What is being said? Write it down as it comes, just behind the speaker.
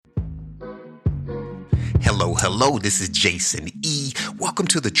hello. This is Jason E. Welcome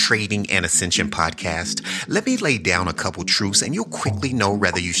to the Trading and Ascension podcast. Let me lay down a couple truths and you'll quickly know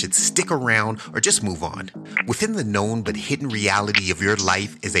whether you should stick around or just move on. Within the known but hidden reality of your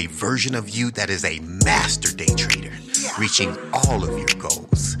life is a version of you that is a master day trader, reaching all of your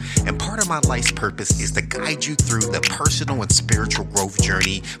goals. And part of my life's purpose is to guide you through the personal and spiritual growth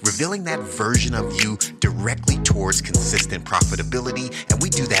journey, revealing that version of you directly towards consistent profitability. And we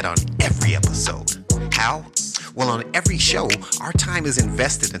do that on every episode. How? Well, on every show, our time is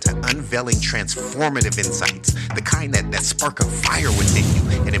invested into unveiling transformative insights, the kind that spark a fire within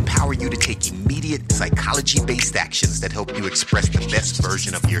you and empower you to take immediate psychology-based actions that help you express the best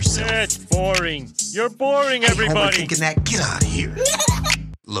version of yourself. That's boring. You're boring, everybody. Homer thinking that, get out of here.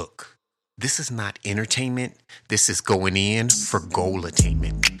 Look, this is not entertainment. This is going in for goal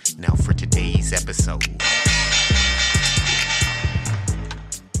attainment. Now for today's episode.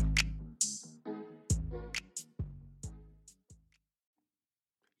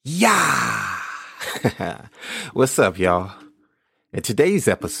 Yeah! What's up, y'all? In today's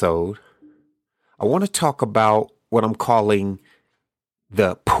episode, I want to talk about what I'm calling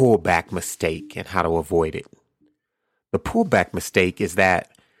the pullback mistake and how to avoid it. The pullback mistake is that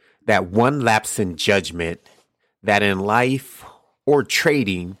one lapse in judgment that in life or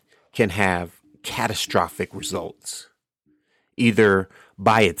trading can have catastrophic results. Either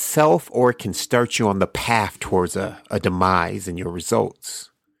by itself or it can start you on the path towards a demise in your results.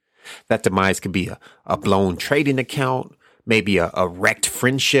 That demise could be a blown trading account, maybe a wrecked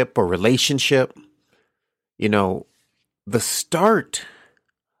friendship or relationship. You know, the start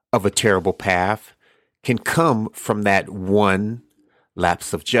of a terrible path can come from that one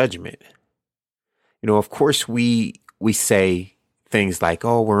lapse of judgment. You know, of course, we say things like,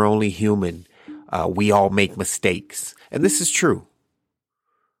 oh, we're only human. We all make mistakes. And this is true.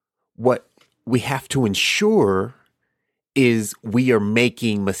 What we have to ensure is we are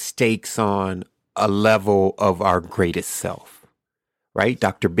making mistakes on a level of our greatest self, right?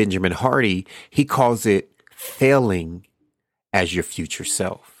 Dr. Benjamin Hardy, he calls it failing as your future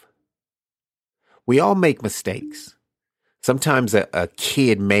self. We all make mistakes. Sometimes a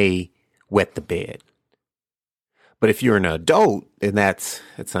kid may wet the bed. But if you're an adult, then that's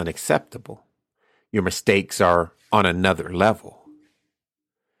unacceptable. Your mistakes are on another level.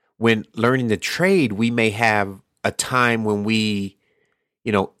 When learning to trade, we may have a time when we,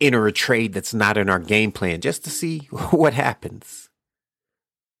 enter a trade that's not in our game plan just to see what happens.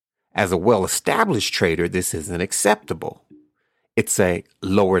 As a well-established trader, this isn't acceptable. It's a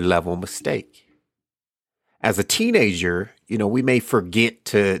lower level mistake. As a teenager, we may forget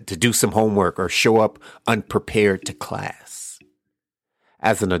to do some homework or show up unprepared to class.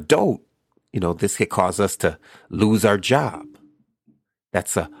 As an adult, this could cause us to lose our job.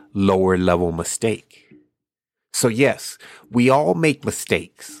 That's a lower level mistake. So yes, we all make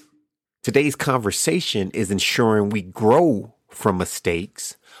mistakes. Today's conversation is ensuring we grow from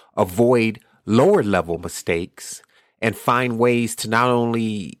mistakes, avoid lower level mistakes, and find ways to not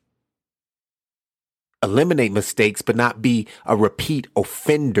only eliminate mistakes, but not be a repeat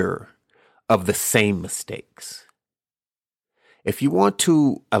offender of the same mistakes. If you want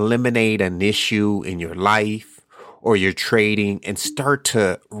to eliminate an issue in your life or your trading and start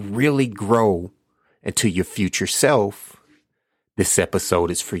to really grow into your future self, this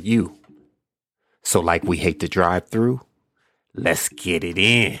episode is for you. So like we hate to drive through, let's get it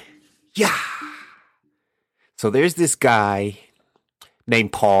in. Yeah. So there's this guy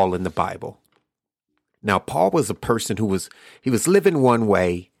named Paul in the Bible. Now, Paul was a person who was living one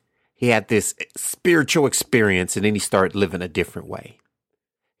way. He had this spiritual experience and then he started living a different way.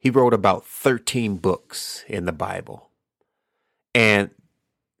 He wrote about 13 books in the Bible. And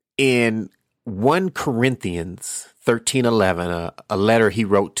in 1 Corinthians 13:11, a letter he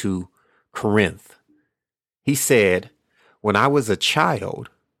wrote to Corinth, he said, when I was a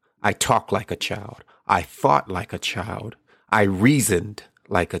child, I talked like a child. I thought like a child. I reasoned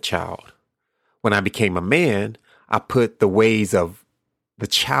like a child. When I became a man, I put the ways of the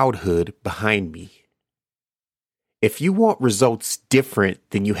childhood behind me. If you want results different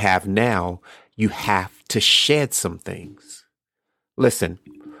than you have now, you have to shed some things. Listen,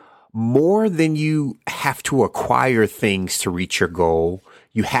 more than you have to acquire things to reach your goal,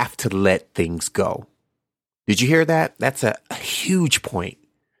 you have to let things go. Did you hear that? That's a huge point.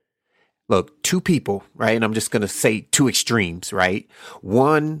 Look, two people, right? And I'm just going to say two extremes, right?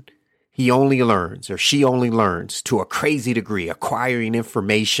 One, he only learns or she only learns to a crazy degree, acquiring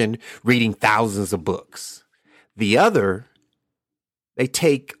information, reading thousands of books. The other, they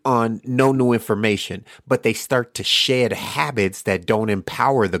take on no new information, but they start to shed habits that don't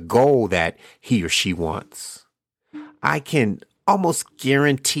empower the goal that he or she wants. I can almost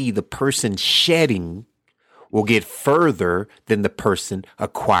guarantee the person shedding will get further than the person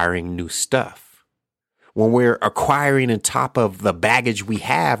acquiring new stuff. When we're acquiring on top of the baggage we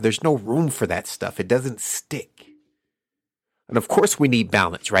have, there's no room for that stuff. It doesn't stick. And of course, we need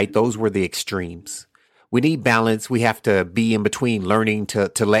balance, right? Those were the extremes. We need balance. We have to be in between learning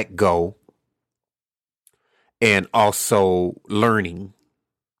to let go and also learning.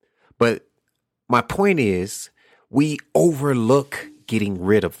 But my point is, we overlook getting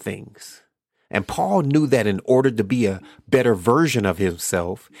rid of things. And Paul knew that in order to be a better version of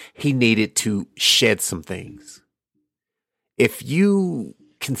himself, he needed to shed some things. If you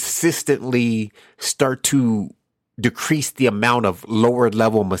consistently start to decrease the amount of lower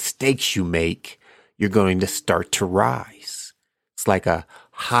level mistakes you make, you're going to start to rise. It's like a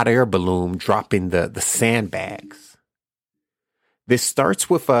hot air balloon dropping the sandbags. This starts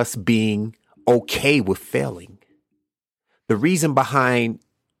with us being okay with failing. The reason behind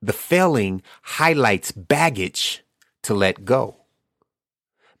the failing highlights baggage to let go.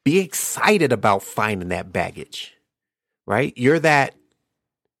 Be excited about finding that baggage, right? You're that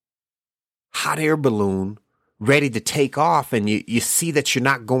hot air balloon ready to take off, and you see that you're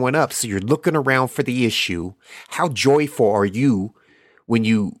not going up. So you're looking around for the issue. How joyful are you when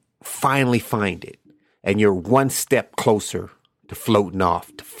you finally find it and you're one step closer to floating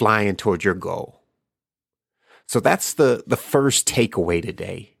off, to flying towards your goal? So that's the first takeaway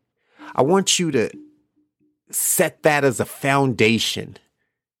today. I want you to set that as a foundation.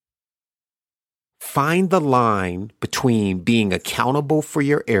 Find the line between being accountable for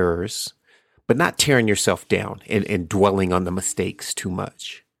your errors, but not tearing yourself down and dwelling on the mistakes too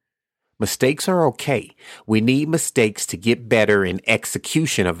much. Mistakes are okay. We need mistakes to get better in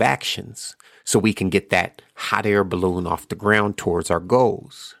execution of actions so we can get that hot air balloon off the ground towards our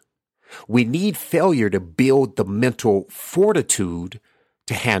goals. We need failure to build the mental fortitude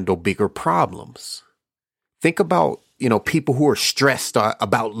to handle bigger problems. Think about, people who are stressed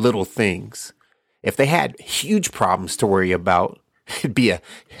about little things. If they had huge problems to worry about, it'd be a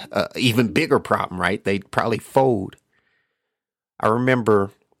even bigger problem, right? They'd probably fold. I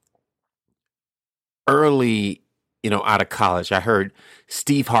remember early, out of college, I heard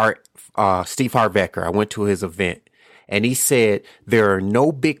Steve Harvecker. I went to his event, and he said, there are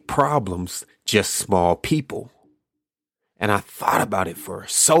no big problems, just small people. And I thought about it for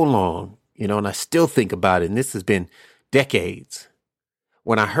so long, and I still think about it. And this has been decades.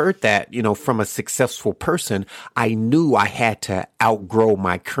 When I heard that, from a successful person, I knew I had to outgrow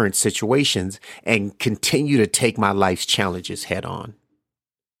my current situations and continue to take my life's challenges head on.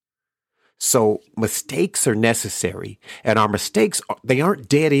 So mistakes are necessary, and our mistakes, they aren't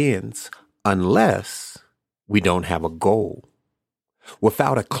dead ends unless we don't have a goal.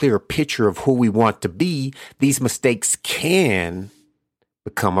 Without a clear picture of who we want to be, these mistakes can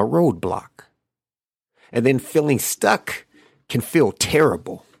become a roadblock. And then feeling stuck can feel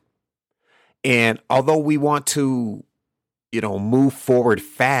terrible. And although we want to, move forward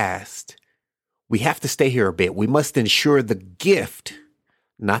fast, we have to stay here a bit. We must ensure the gift,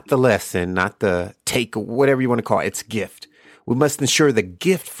 not the lesson, not the take, whatever you want to call it, it's gift. We must ensure the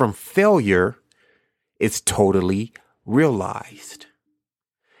gift from failure is totally realized.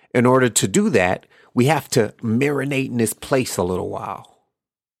 In order to do that, we have to marinate in this place a little while.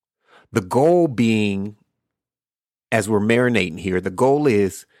 The goal being, as we're marinating here, the goal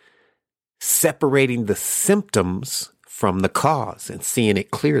is separating the symptoms from the cause and seeing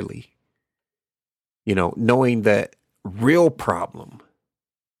it clearly. Knowing the real problem.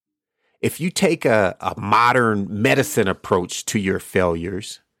 If you take a modern medicine approach to your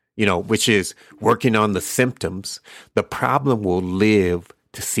failures, which is working on the symptoms, the problem will live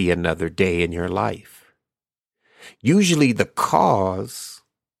to see another day in your life. Usually the cause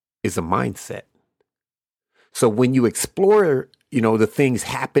is a mindset. So when you explore, the things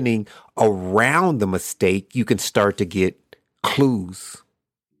happening around the mistake, you can start to get clues.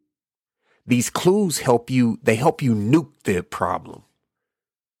 These clues help you nuke the problem,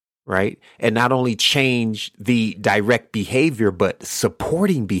 right? And not only change the direct behavior, but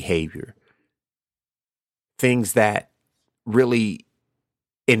supporting behavior. Things that really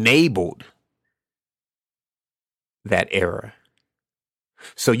enabled that error.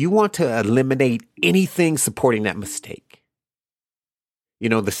 So you want to eliminate anything supporting that mistake.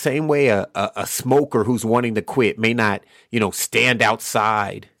 The same way a smoker who's wanting to quit may not, stand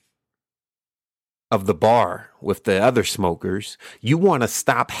outside of the bar with the other smokers. You want to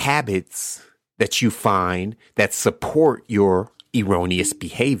stop habits that you find that support your erroneous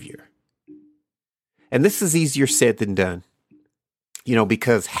behavior. And this is easier said than done.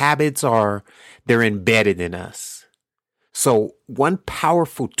 Because habits they're embedded in us. So one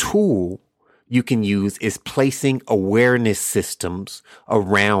powerful tool you can use is placing awareness systems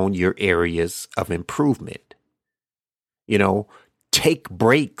around your areas of improvement. Take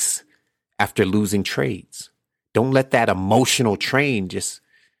breaks after losing trades. Don't let that emotional train just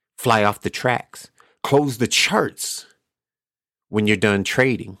fly off the tracks. Close the charts when you're done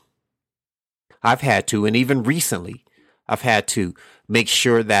trading. I've had to, and even recently, I've had to make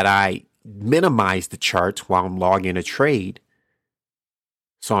sure that I minimize the charts while I'm logging a trade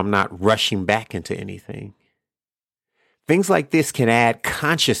so I'm not rushing back into anything. Things like this can add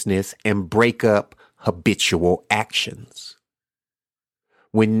consciousness and break up habitual actions.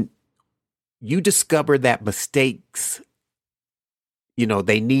 When you discover that mistakes,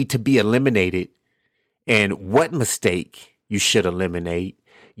 they need to be eliminated and what mistake you should eliminate,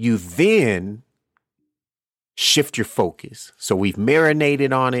 you then shift your focus. So we've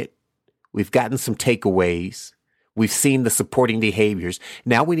marinated on it. We've gotten some takeaways. We've seen the supporting behaviors.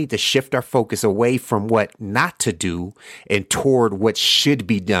 Now we need to shift our focus away from what not to do and toward what should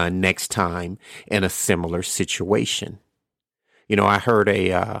be done next time in a similar situation. I heard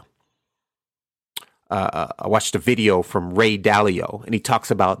I watched a video from Ray Dalio, and he talks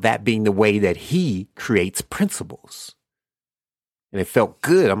about that being the way that he creates principles. And it felt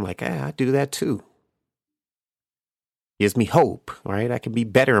good. I'm like, I do that too. Gives me hope, right? I can be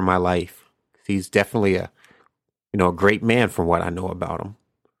better in my life. He's definitely a great man from what I know about him.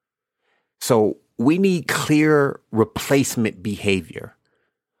 So we need clear replacement behavior.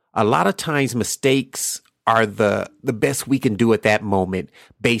 A lot of times mistakes are the best we can do at that moment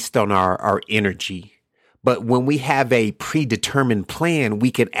based on our energy. But when we have a predetermined plan,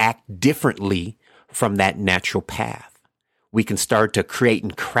 we can act differently from that natural path. We can start to create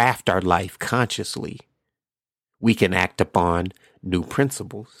and craft our life consciously. We can act upon new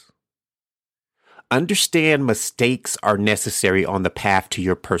principles. Understand mistakes are necessary on the path to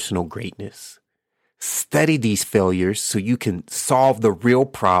your personal greatness. Study these failures so you can solve the real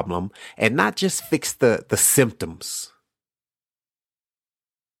problem and not just fix the symptoms.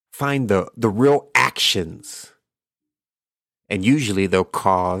 Find the real actions. And usually they're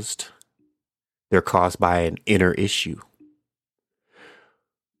caused by an inner issue.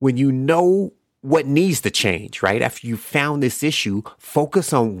 When you know what needs to change, right? After you found this issue,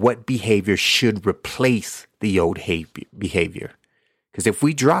 focus on what behavior should replace the old behavior. Because if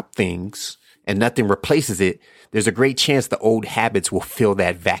we drop things and nothing replaces it, there's a great chance the old habits will fill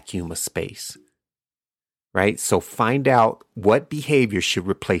that vacuum of space, right? So find out what behavior should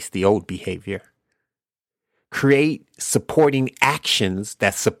replace the old behavior. Create supporting actions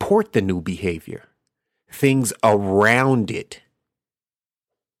that support the new behavior, things around it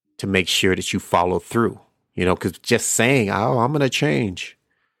to make sure that you follow through, because just saying, I'm going to change,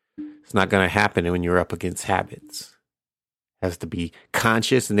 it's not going to happen when you're up against habits. It has to be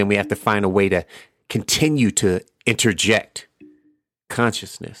conscious, and then we have to find a way to continue to interject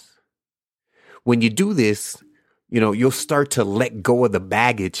consciousness. When you do this, you'll start to let go of the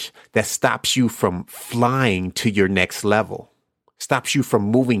baggage that stops you from flying to your next level, stops you from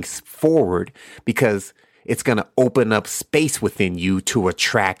moving forward, because it's going to open up space within you to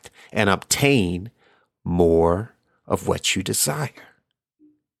attract and obtain more of what you desire.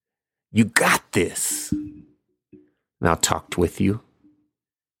 You got this. And I'll talk with you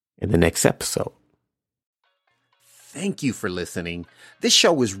in the next episode. Thank you for listening. This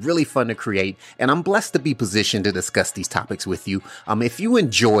show was really fun to create, and I'm blessed to be positioned to discuss these topics with you. If you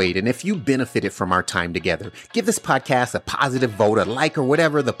enjoyed and if you benefited from our time together, give this podcast a positive vote, a like, or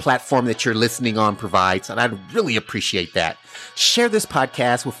whatever the platform that you're listening on provides, and I'd really appreciate that. Share this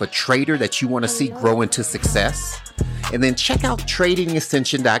podcast with a trader that you want to see grow into success. And then check out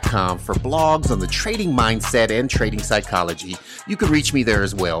tradingascension.com for blogs on the trading mindset and trading psychology. You can reach me there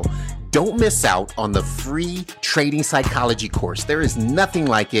as well. Don't miss out on the free trading psychology course. There is nothing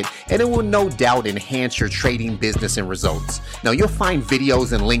like it, and it will no doubt enhance your trading business and results. Now, you'll find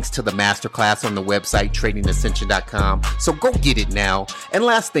videos and links to the masterclass on the website, tradingascension.com. So go get it now. And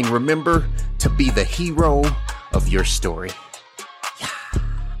last thing, remember to be the hero of your story.